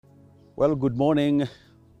Well, good morning,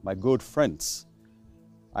 my good friends.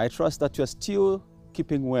 I trust that you are still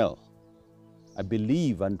keeping well. I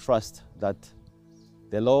believe and trust that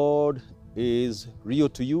the Lord is real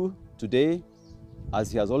to you today,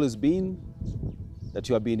 as He has always been, that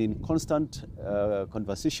you have been in constant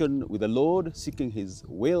conversation with the Lord, seeking His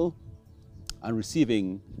will and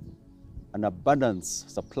receiving an abundant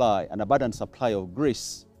supply of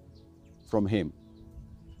grace from Him.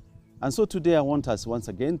 And so today I want us once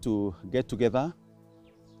again to get together,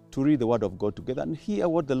 to read the Word of God together and hear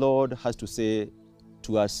what the Lord has to say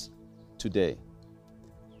to us today.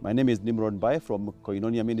 My name is Nimrod Bai from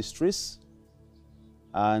Koinonia Ministries,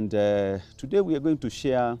 and today we are going to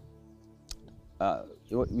share,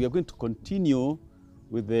 we are going to continue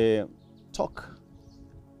with the talk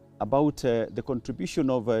about the contribution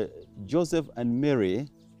of Joseph and Mary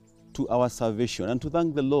to our salvation, and to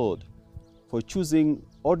thank the Lord for choosing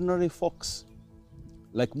ordinary folks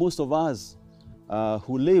like most of us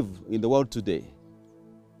who live in the world today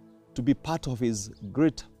to be part of His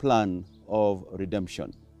great plan of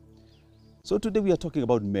redemption. So today we are talking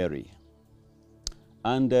about Mary,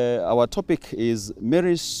 and our topic is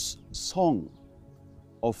Mary's song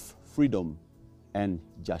of freedom and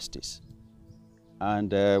justice.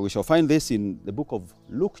 And we shall find this in the book of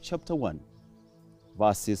Luke chapter 1,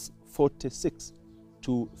 verses 46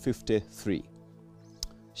 to 53.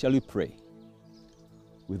 Shall we pray?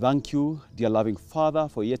 We thank you, dear loving Father,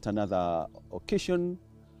 for yet another occasion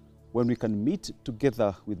when we can meet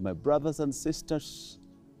together with my brothers and sisters,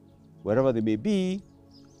 wherever they may be,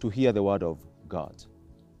 to hear the word of God.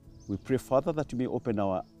 We pray, Father, that you may open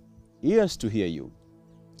our ears to hear you,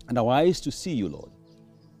 and our eyes to see you, Lord,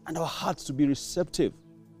 and our hearts to be receptive,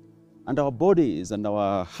 and our bodies and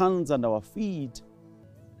our hands and our feet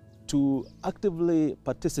to actively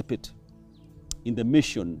participate in the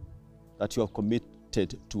mission that you have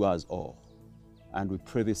committed to us all. And we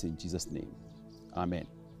pray this in Jesus' name. Amen.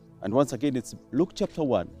 And once again, it's Luke chapter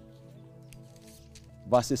 1,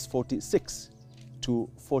 verses 46 to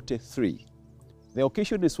 43. The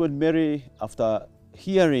occasion is when Mary, after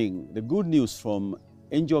hearing the good news from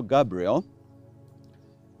Angel Gabriel,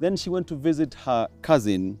 then she went to visit her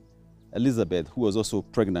cousin Elizabeth, who was also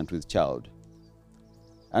pregnant with child.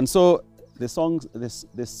 And so this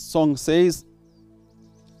song says,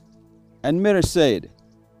 "And Mary said,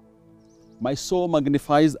 My soul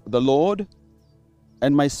magnifies the Lord,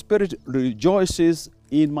 and my spirit rejoices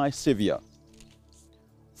in my Savior.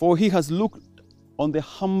 For He has looked on the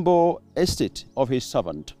humble estate of His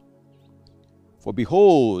servant. For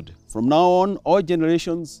behold, from now on all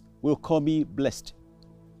generations will call me blessed.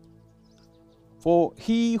 For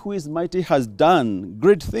He who is mighty has done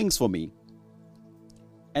great things for me,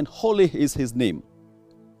 and holy is His name.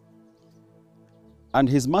 And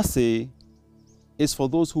His mercy is for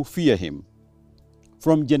those who fear Him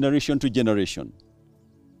from generation to generation.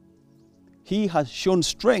 He has shown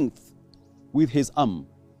strength with His arm.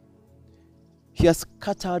 He has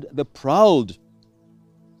scattered the proud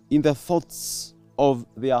in the thoughts of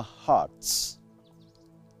their hearts.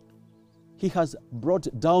 He has brought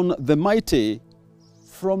down the mighty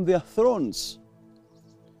from their thrones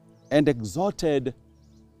and exalted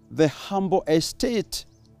the humble estate.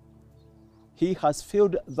 He has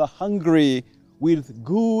filled the hungry with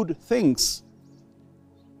good things,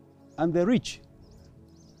 and the rich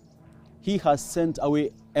He has sent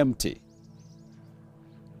away empty."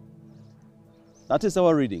 That is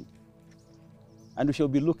our reading. And we shall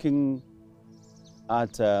be looking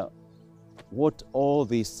at what all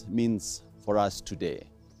this means for us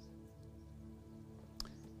today.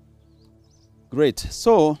 Great.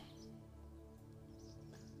 So,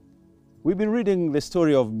 we've been reading the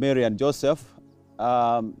story of Mary and Joseph.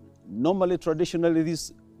 Normally, traditionally,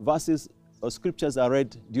 these verses or scriptures are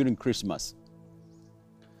read during Christmas.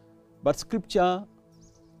 But scripture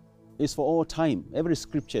is for all time. Every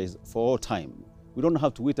scripture is for all time. We don't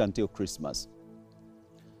have to wait until Christmas.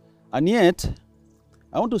 And yet,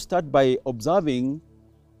 I want to start by observing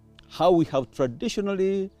how we have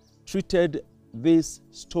traditionally treated this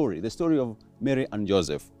story, the story of Mary and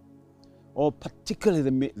Joseph, or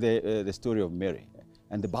particularly the story of Mary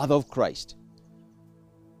and the birth of Christ.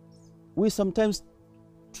 We sometimes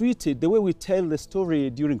treat it, the way we tell the story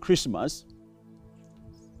during Christmas,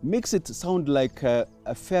 makes it sound like a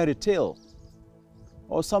fairy tale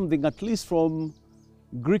or something at least from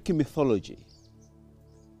Greek mythology.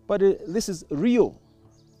 But this is real,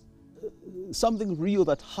 something real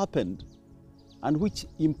that happened and which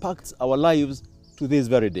impacts our lives to this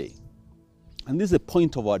very day. And this is the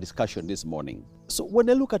point of our discussion this morning. So when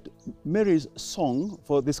I look at Mary's song,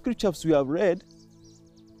 for the scriptures we have read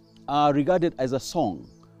are regarded as a song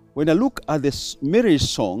when I look at this Mary's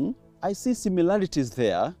song, I see similarities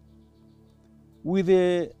there with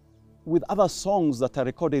other songs that are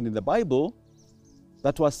recorded in the Bible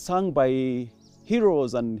that were sung by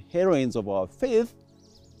heroes and heroines of our faith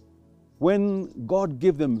when God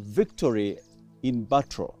gave them victory in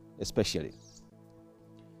battle, especially.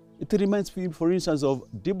 It reminds me, for instance, of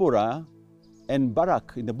Deborah and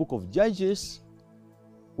Barak in the book of Judges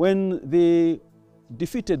when they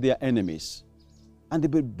defeated their enemies and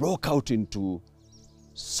they broke out into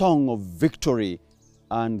song of victory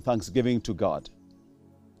and thanksgiving to God.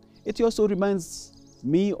 It also reminds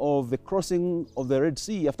me of the crossing of the Red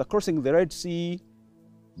Sea. After crossing the Red Sea,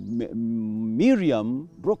 Miriam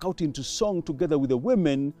broke out into song together with the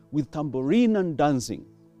women with tambourine and dancing.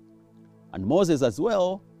 And Moses as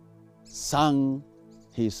well sang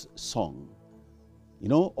his song,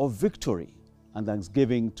 of victory and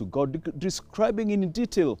thanksgiving to God, describing in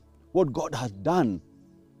detail what God had done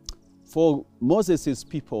for Moses'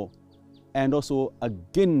 people and also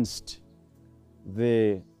against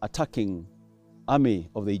the attacking army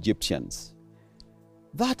of the Egyptians.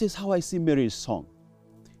 That is how I see Mary's song.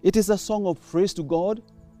 It is a song of praise to God,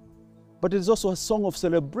 but it is also a song of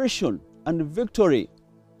celebration and victory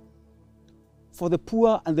for the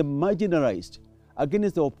poor and the marginalized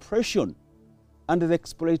against the oppression and the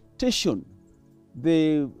exploitation,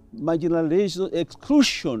 the marginalization,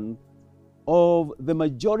 exclusion of the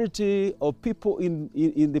majority of people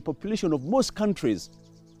in the population of most countries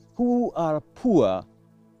who are poor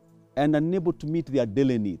and unable to meet their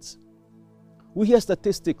daily needs. We hear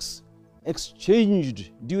statistics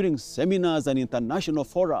exchanged during seminars and international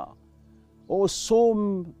fora.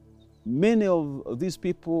 So many of these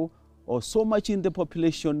people, or so much in the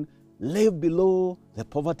population, live below the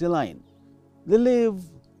poverty line. They live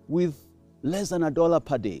with less than $1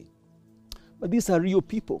 per day. But these are real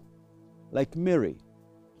people, like Mary,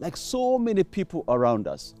 like so many people around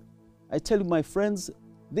us. I tell you, my friends,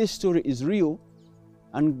 this story is real,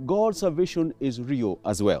 and God's salvation is real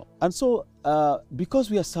as well. And so, because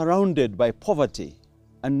we are surrounded by poverty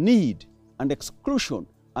and need and exclusion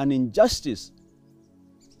and injustice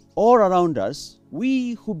all around us,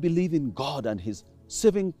 we who believe in God and His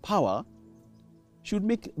saving power should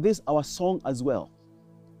make this our song as well.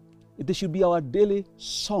 It should be our daily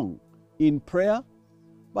song in prayer,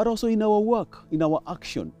 but also in our work, in our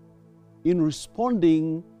action, in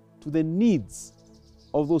responding to the needs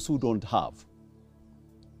of those who don't have.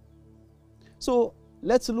 So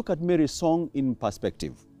let's look at Mary's song in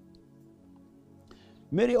perspective.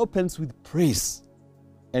 Mary opens with praise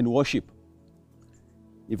and worship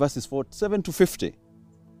in verses 47 to 50.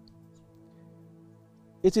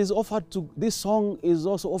 This song is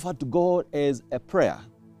also offered to God as a prayer,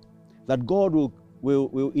 that God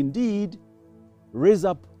will indeed raise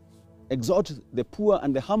up, exalt the poor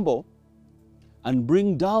and the humble, and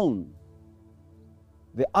bring down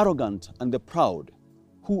the arrogant and the proud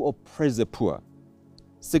who oppress the poor.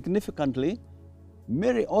 Significantly,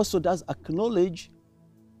 Mary also does acknowledge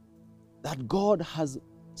that God has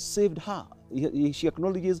saved her. She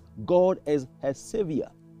acknowledges God as her Savior.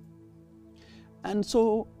 And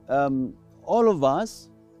so all of us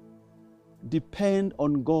depend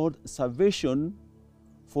on God's salvation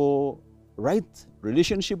for right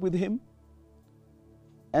relationship with Him,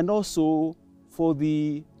 and also for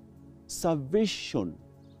the salvation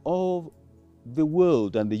of the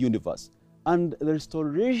world and the universe, and the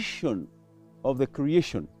restoration of the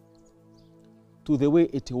creation to the way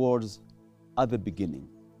it was at the beginning.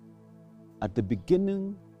 At the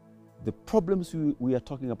beginning, the problems we are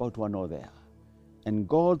talking about were not there. And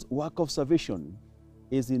God's work of salvation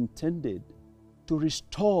is intended to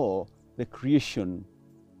restore the creation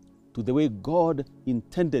to the way God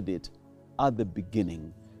intended it at the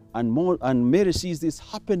beginning. And Mary sees this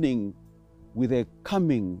happening with the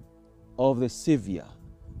coming of the Savior,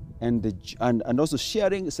 and also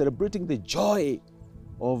celebrating the joy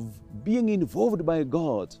of being involved by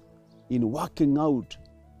God in working out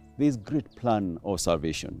this great plan of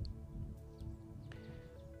salvation.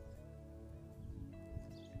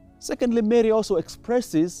 Secondly, Mary also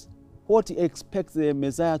expresses what he expects the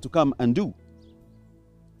Messiah to come and do.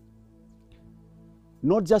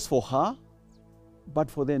 Not just for her,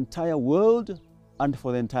 but for the entire world and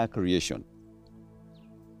for the entire creation.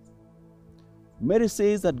 Mary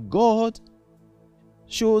says that God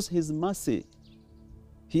shows His mercy.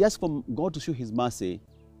 He asks for God to show His mercy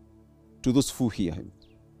to those who hear Him.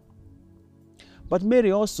 But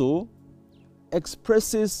Mary also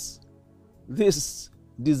expresses this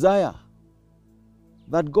desire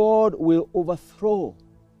that God will overthrow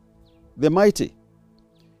the mighty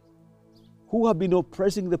who have been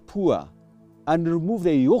oppressing the poor and remove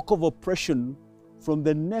the yoke of oppression from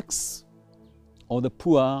the necks of the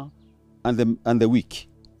poor and the weak.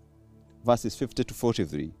 Verses 50 to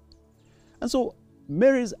 43. And so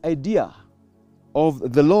Mary's idea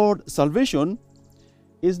of the Lord's salvation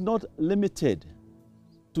is not limited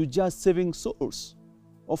to just saving souls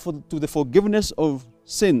or to the forgiveness of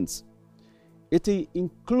sins. It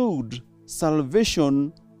includes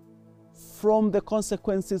salvation from the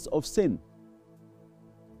consequences of sin.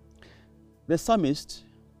 The psalmist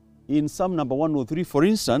in Psalm number 103, for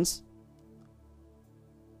instance,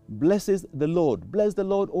 blesses the Lord. Bless the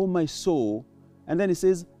Lord, O my soul. And then he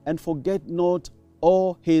says, and forget not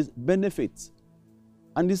all his benefits.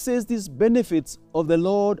 And he says these benefits of the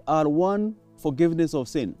Lord are: 1, forgiveness of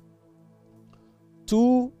sin;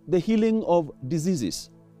 2, the healing of diseases;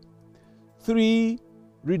 3,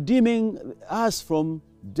 redeeming us from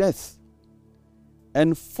death;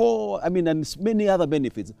 and 4, and many other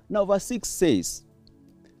benefits. Now verse 6 says,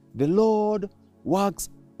 the Lord works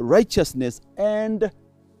righteousness and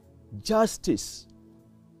justice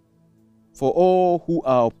for all who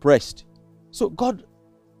are oppressed. So God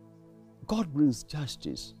brings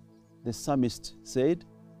justice. The psalmist said,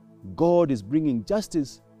 God is bringing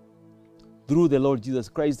justice through the Lord Jesus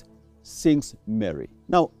Christ, sings Mary.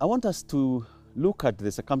 Now, I want us to look at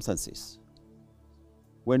the circumstances.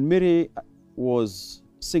 When Mary was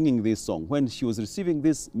singing this song, when she was receiving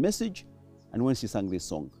this message, and when she sang this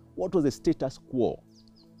song, what was the status quo?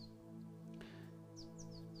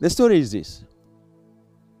 The story is this.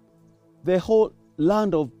 The whole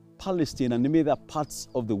land of Palestine and many other parts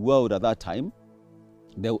of the world at that time,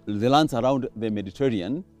 the lands around the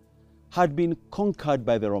Mediterranean, had been conquered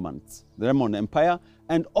by the Romans, the Roman Empire,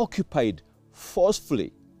 and occupied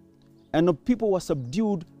forcefully. And the people were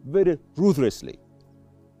subdued very ruthlessly.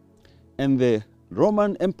 And the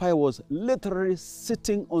Roman Empire was literally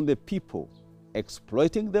sitting on the people,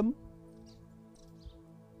 exploiting them,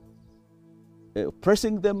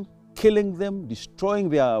 oppressing them, killing them, destroying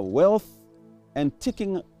their wealth, and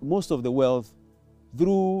taking most of the wealth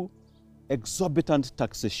through exorbitant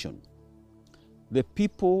taxation. The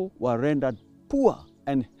people were rendered poor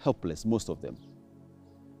and helpless, most of them.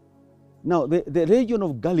 Now, the region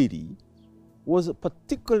of Galilee was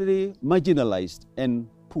particularly marginalized and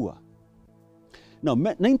poor. Now,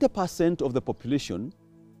 90% of the population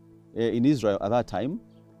in Israel at that time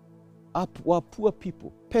were poor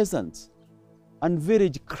people, peasants, and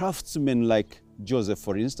village craftsmen like Joseph,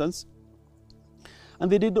 for instance.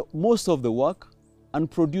 And they did most of the work and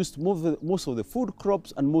produced most of the food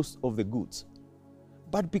crops and most of the goods.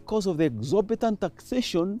 But because of the exorbitant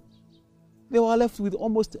taxation, they were left with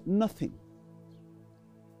almost nothing.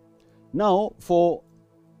 Now, for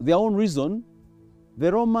their own reason,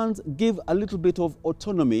 the Romans gave a little bit of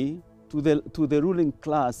autonomy to the ruling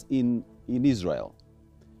class in Israel.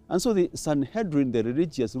 And so the Sanhedrin, the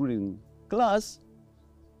religious ruling class,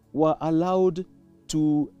 were allowed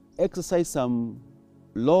to exercise some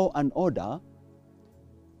law and order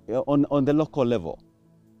on the local level.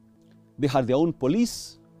 They had their own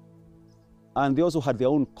police, and they also had their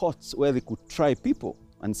own courts where they could try people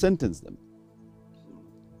and sentence them.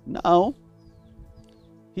 Now,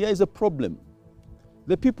 here is a problem.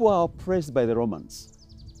 The people are oppressed by the Romans.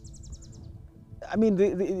 I mean,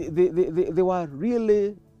 they were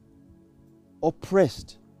really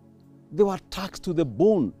oppressed. They were taxed to the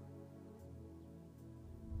bone.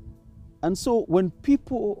 And so when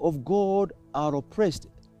people of God are oppressed,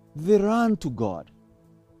 they run to God.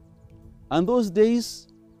 And those days,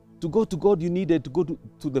 to go to God, you needed to go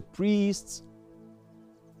to the priests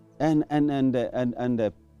and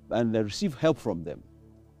receive help from them.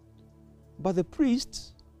 But the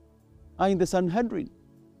priests are in the Sanhedrin,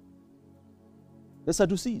 the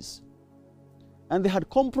Sadducees. And they had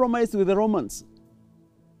compromised with the Romans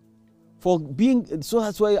for being, so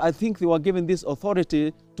that's why I think they were given this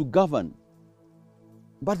authority to govern.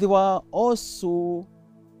 But they were also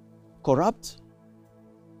corrupt,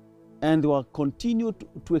 and they were continued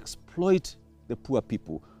to exploit the poor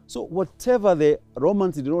people. So whatever the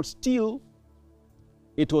Romans did not steal,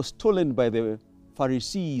 it was stolen by the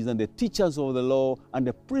Pharisees and the teachers of the law and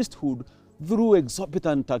the priesthood through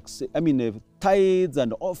exorbitant tithes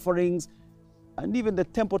and offerings, and even the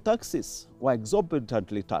temple taxes were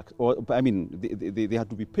exorbitantly taxed, they had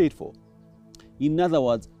to be paid for. In other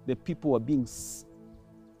words, the people were being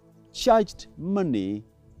charged money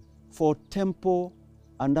for temple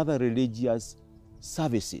and other religious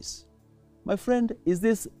services. My friend, is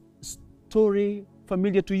this story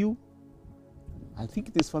familiar to you? I think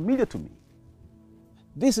it is familiar to me.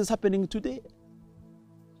 This is happening today.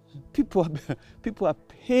 People are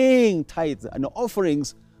paying tithes and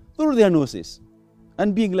offerings through their noses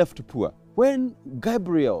and being left poor. When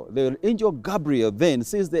Gabriel, the angel Gabriel, then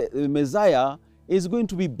says that the Messiah is going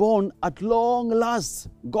to be born at long last,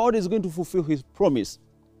 God is going to fulfill his promise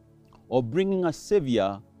of bringing a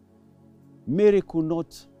Savior, Mary could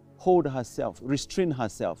not hold herself, restrain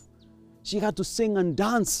herself. She had to sing and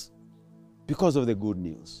dance because of the good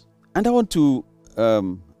news. And I want to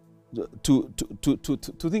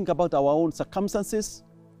think about our own circumstances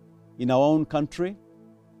in our own country,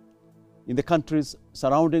 in the countries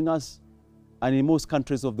surrounding us, and in most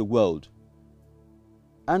countries of the world.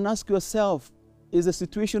 And ask yourself, is the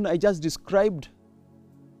situation I just described,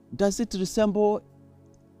 does it resemble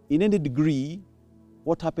in any degree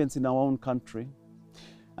what happens in our own country?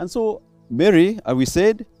 And so Mary, as we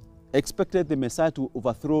said, expected the Messiah to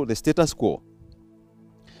overthrow the status quo.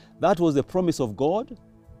 That was the promise of God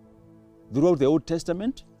throughout the Old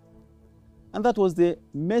Testament, and that was the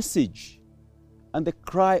message and the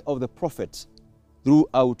cry of the prophets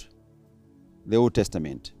throughout the Old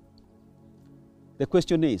Testament. The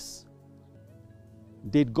question is,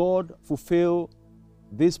 did God fulfill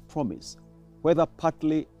this promise, whether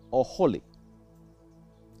partly or wholly?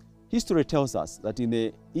 History tells us that in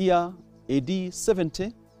the year AD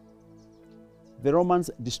 70, the Romans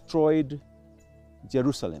destroyed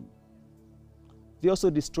Jerusalem. They also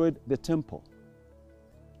destroyed the temple.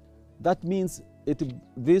 That means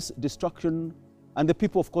this destruction, and the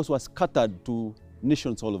people, of course, were scattered to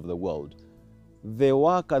nations all over the world. The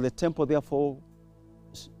work at the temple, therefore,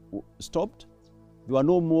 stopped. There were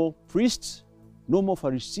no more priests, no more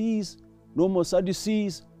Pharisees, no more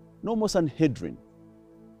Sadducees, no more Sanhedrin.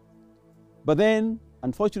 But then,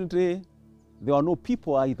 unfortunately, there were no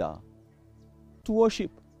people either to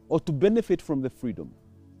worship or to benefit from the freedom,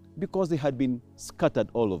 because they had been scattered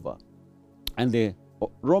all over. And the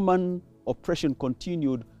Roman oppression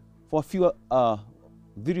continued for a few,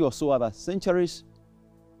 3 or so other centuries,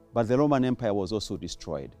 but the Roman Empire was also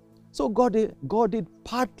destroyed. So God did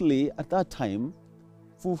partly at that time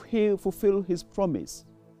fulfill his promise.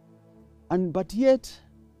 But yet,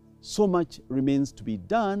 so much remains to be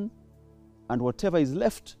done, and whatever is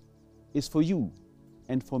left is for you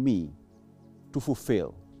and for me to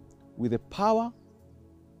fulfill with the power,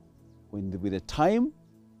 with the time,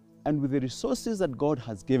 and with the resources that God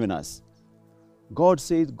has given us. God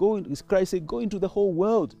says, Christ said, go into the whole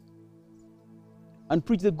world and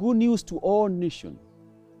preach the good news to all nations,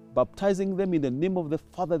 baptizing them in the name of the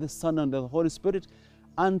Father, the Son, and the Holy Spirit,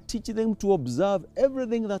 and teaching them to observe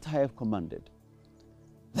everything that I have commanded.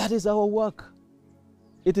 That is our work.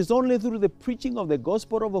 It is only through the preaching of the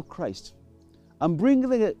gospel of Christ and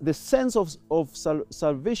bringing the sense of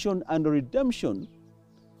salvation and redemption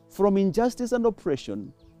from injustice and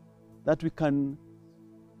oppression that we can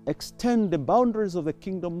extend the boundaries of the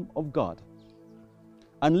kingdom of God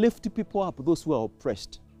and lift people up, those who are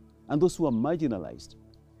oppressed and those who are marginalized,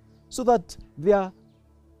 so that their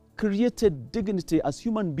created dignity as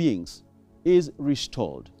human beings is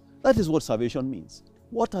restored. That is what salvation means.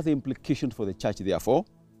 What are the implications for the church, therefore?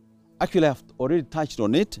 Actually, I've already touched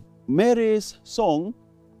on it. Mary's song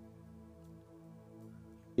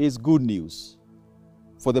is good news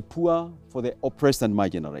for the poor, for the oppressed and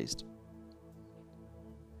marginalized.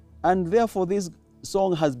 And therefore, this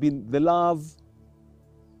song has been the love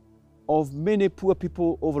of many poor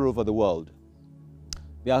people all over the world.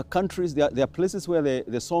 There are countries, there are places where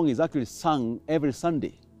the song is actually sung every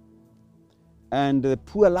Sunday. And the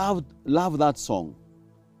poor love that song.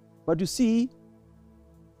 But you see,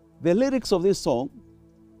 the lyrics of this song,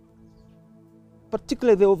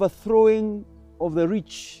 particularly the overthrowing of the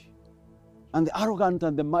rich and the arrogant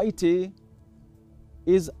and the mighty,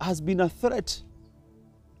 has been a threat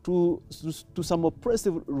to some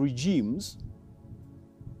oppressive regimes.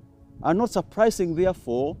 And not surprising,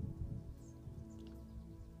 therefore,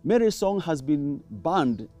 Mary's song has been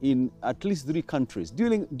banned in at least 3 countries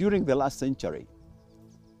during the last century.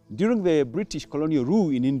 During the British colonial rule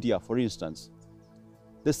in India, for instance,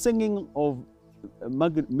 the singing of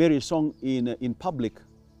Mary's song in public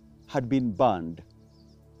had been banned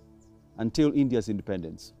until India's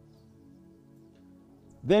independence.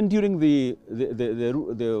 Then during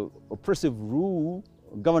the oppressive rule,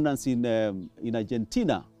 governance in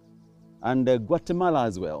Argentina and Guatemala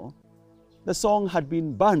as well, the song had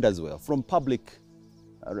been banned as well from public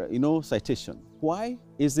citation. Why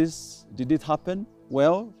did it happen?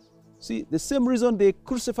 Well, see, the same reason they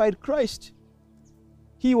crucified Christ.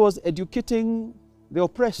 He was educating the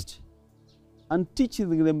oppressed and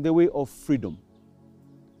teaching them the way of freedom.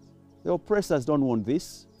 The oppressors don't want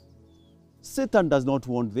this. Satan does not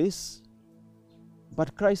want this.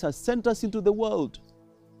 But Christ has sent us into the world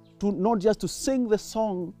not just to sing the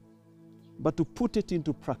song but to put it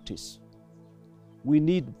into practice. We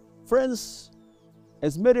need friends,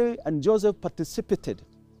 as Mary and Joseph participated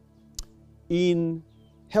in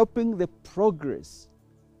helping the progress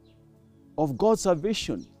of God's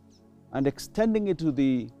salvation and extending it to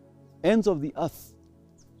the ends of the earth.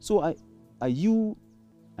 So are you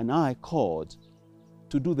and I called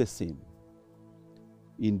to do the same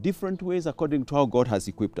in different ways according to how God has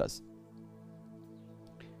equipped us?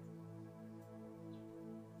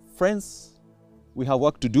 Friends, we have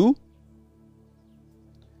work to do.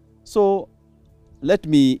 So let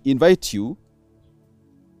me invite you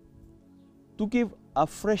to give a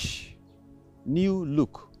fresh, new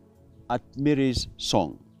look at Mary's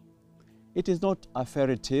song. It is not a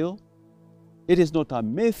fairy tale. It is not a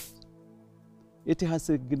myth. It has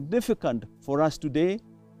significance for us today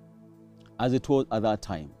as it was at that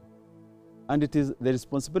time. And the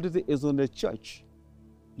responsibility is on the church,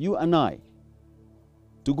 you and I,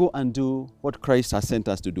 to go and do what Christ has sent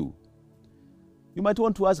us to do. You might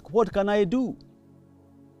want to ask, what can I do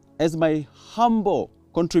as my humble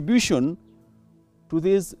contribution to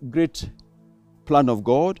this great plan of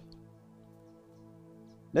God?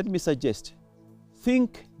 Let me suggest,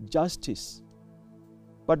 think justice,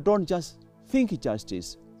 but don't just think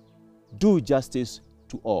justice, do justice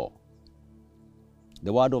to all.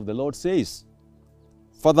 The word of the Lord says,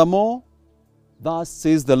 "Furthermore, thus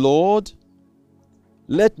says the Lord,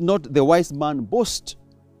 let not the wise man boast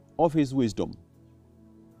of his wisdom.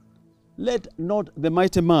 Let not the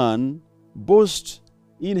mighty man boast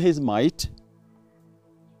in his might.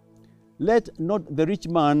 Let not the rich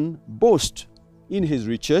man boast in his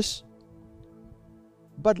riches.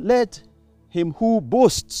 But let him who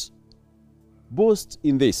boasts boast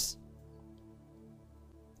in this,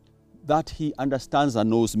 that he understands and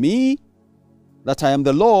knows me, that I am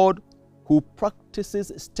the Lord who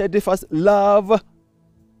practices steadfast love,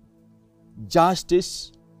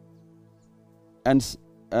 justice, and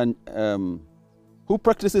who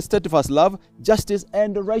practices steadfast love, justice,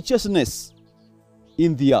 and righteousness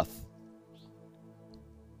in the earth.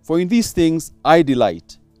 For in these things I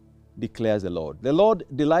delight, declares the Lord." The Lord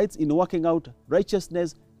delights in working out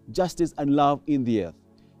righteousness, justice, and love in the earth.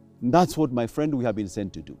 And that's what, my friend, we have been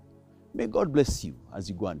sent to do. May God bless you as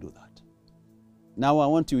you go and do that. Now I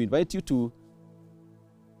want to invite you to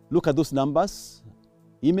look at those numbers,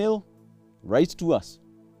 email, write to us,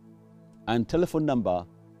 and telephone number.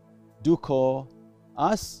 Do call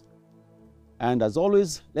us. And as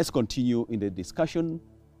always, let's continue in the discussion.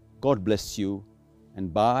 God bless you,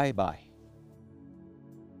 and bye-bye.